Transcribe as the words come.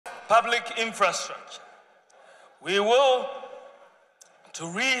public infrastructure. We will, to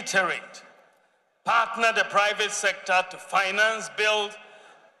reiterate, partner the private sector to finance, build,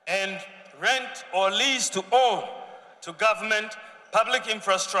 and rent or lease to own to government public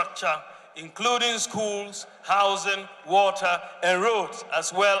infrastructure, including schools, housing, water, and roads,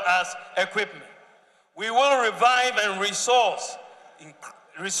 as well as equipment. We will revive and resource,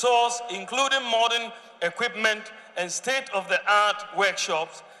 including modern equipment and state-of-the-art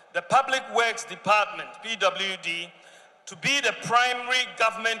workshops, the Public Works Department, PWD, to be the primary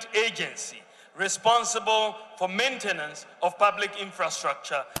government agency responsible for maintenance of public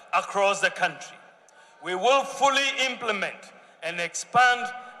infrastructure across the country. We will fully implement and expand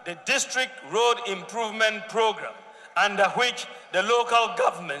the District Road Improvement Program, under which the local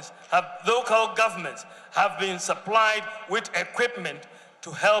governments have been supplied with equipment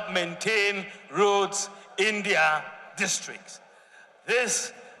to help maintain roads in their districts.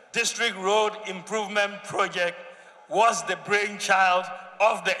 This District Road Improvement Project was the brainchild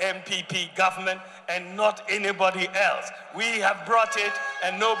of the NPP government and not anybody else. We have brought it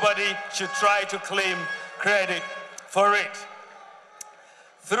and nobody should try to claim credit for it.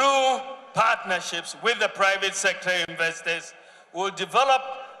 Through partnerships with the private sector investors, we'll develop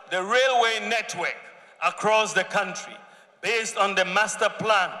the railway network across the country based on the master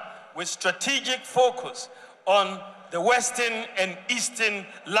plan with strategic focus on the western and eastern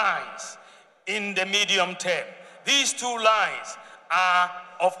lines in the medium term. These two lines are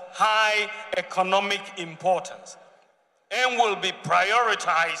of high economic importance and will be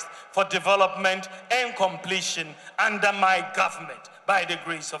prioritized for development and completion under my government by the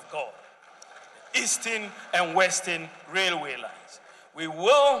grace of God. Eastern and western railway lines. We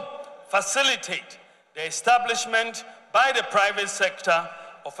will facilitate the establishment by the private sector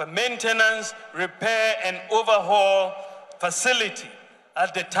of a maintenance, repair, and overhaul facility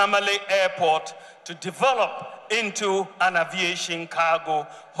at the Tamale Airport to develop into an aviation cargo,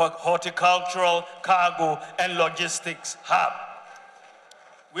 horticultural cargo, and logistics hub.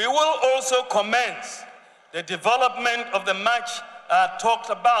 We will also commence the development of the much talked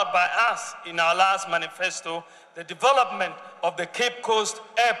about by us in our last manifesto, the development of the Cape Coast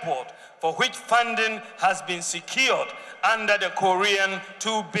Airport, for which funding has been secured under the Korean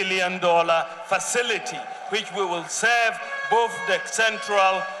 $2 billion facility, which we will serve both the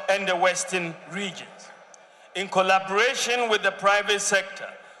central and the western regions. In collaboration with the private sector,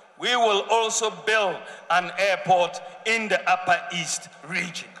 we will also build an airport in the Upper East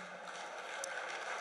region.